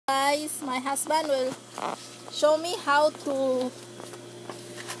guys, my husband will show me how to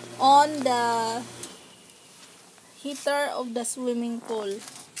on the heater of the swimming pool.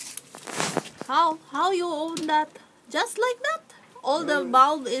 How you on that? Just like that? All the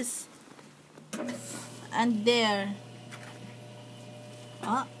bulb is and there.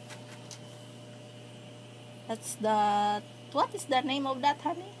 Ah, that's the, what is the name of that,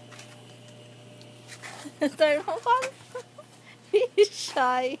 honey? Thermopump. He's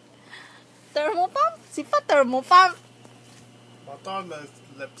shy. Thermopump? Sipa thermopump.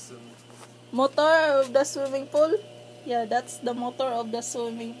 Motor of the swimming pool? Yeah, that's the motor of the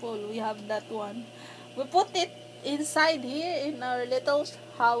swimming pool. We have that one. We put it inside here in our little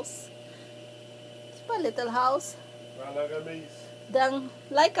house. It's a little house.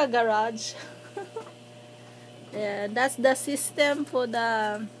 Like a garage. Yeah, that's the system for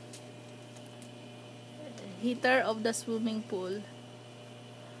the heater of the swimming pool.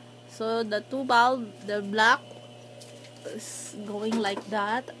 So the two bulb, the black is going like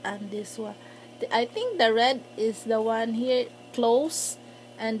that, and this one, I think the red is the one here close,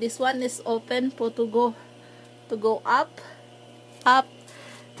 and this one is open for to go up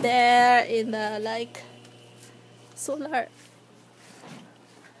there in the like solar.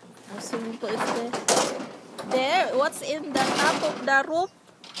 The swimming pool is there. What's in the top of the roof?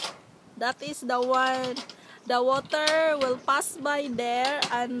 That is the one. The water will pass by there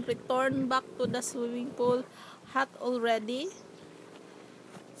and return back to the swimming pool hot already.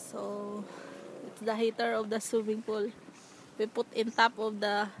 So it's the heater of the swimming pool. We put in top of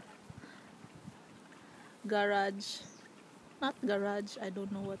the garage. Not garage, I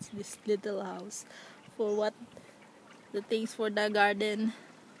don't know what's this little house. For what? The things for the garden.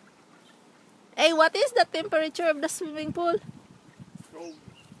 Hey, what is the temperature of the swimming pool?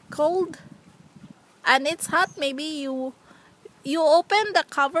 Cold. And it's hot. Maybe you open the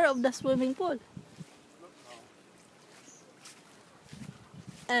cover of the swimming pool.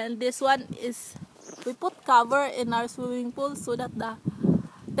 And this one is, we put cover in our swimming pool so that the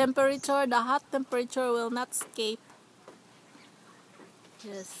temperature, the hot temperature will not escape.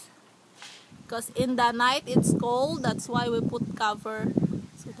 Yes. Because in the night it's cold, that's why we put cover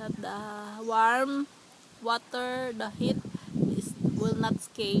so that the warm water, the heat will not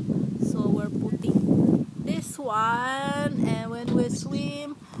escape. So we're putting this one, and when we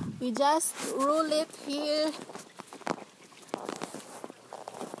swim, we just roll it here.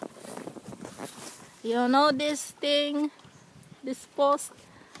 You know this thing, this post,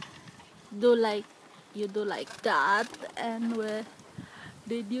 you do like that, and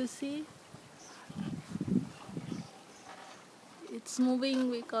did you see? It's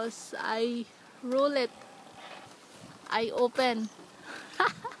moving because I roll it. I open.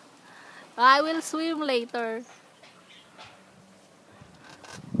 I will swim later.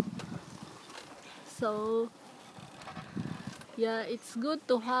 So yeah, it's good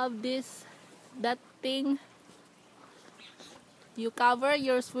to have that thing. You cover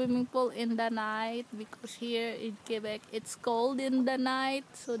your swimming pool in the night, because here in Quebec it's cold in the night,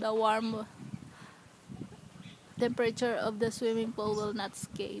 so the warm temperature of the swimming pool will not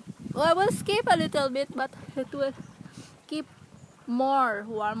escape. Well, it will escape a little bit, but it will keep more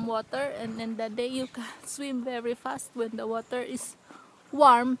warm water, and in the day you can swim very fast when the water is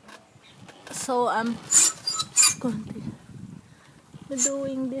warm. So I'm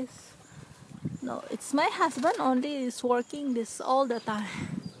doing this. No, it's my husband only is working this all the time.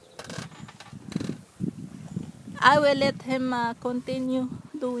 I will let him continue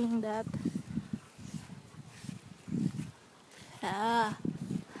doing that.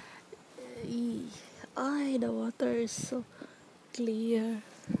 The water is so clear,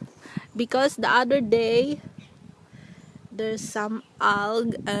 because the other day there's some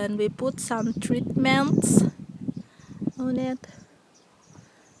algae and we put some treatments on it.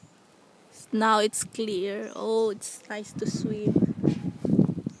 Now it's clear. Oh, it's nice to swim.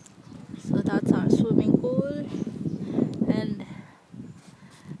 So that's our swimming pool, and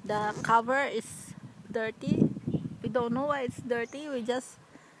the cover is dirty. We don't know why it's dirty. We just,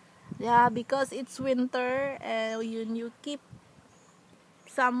 because it's winter, and you keep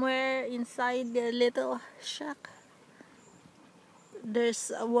somewhere inside the little shack. There's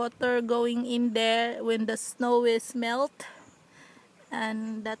water going in there when the snow is melt,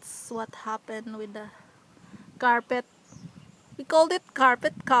 and that's what happened with the carpet. We called it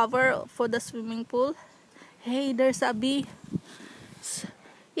carpet cover for the swimming pool. Hey, there's a bee.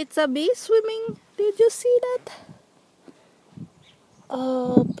 It's a bee swimming. Did you see that?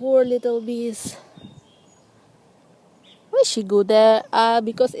 Oh, poor little bees. Why she go there?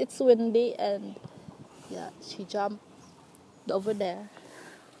 Because it's windy, and she jumped over there.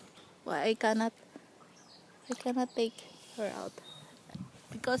 Why I cannot take her out?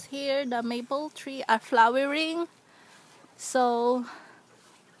 Because here the maple tree are flowering, so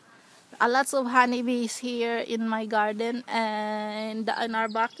a lots of honeybees here in my garden and in our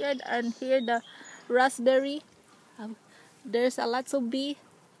backyard. And here the raspberry, there's a lots of bee.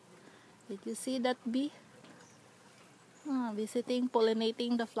 Did you see that bee? Visiting,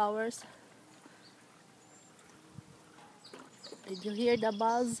 pollinating the flowers. Did you hear the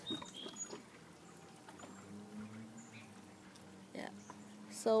buzz? Yeah.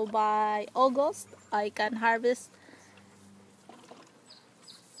 So by August, I can harvest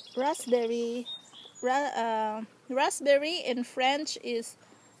raspberry. Raspberry in French is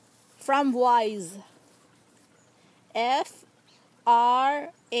framboise. Framboise.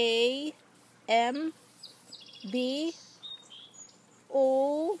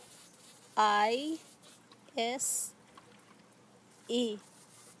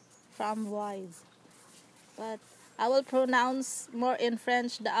 Framboise. But I will pronounce more in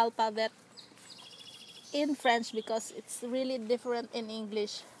French the alphabet in French because it's really different in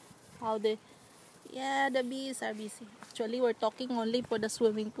English. How the bees are busy. Actually, we're talking only for the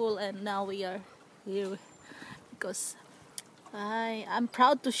swimming pool, and now we are here because I'm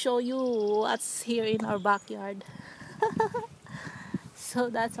proud to show you what's here in our backyard. So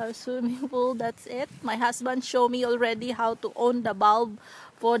that's our swimming pool. That's it. My husband showed me already how to on the bulb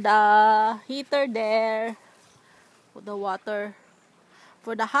for the heater there, for the water,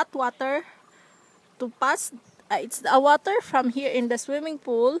 for the hot water to pass. It's the water from here in the swimming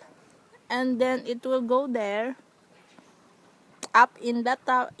pool, and then it will go there up in that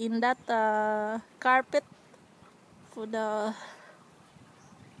carpet for the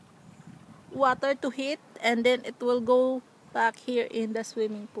water to heat, and then it will go back here in the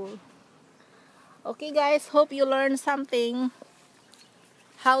swimming pool. Okay guys, hope you learned something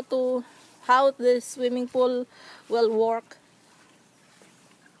how the swimming pool will work,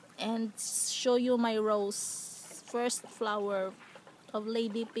 and show you my rose, first flower of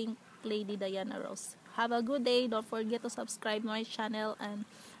Lady Pink, Lady Diana Rose. Have a good day. Don't forget to subscribe my channel and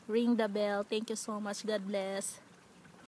ring the bell. Thank you so much. God bless.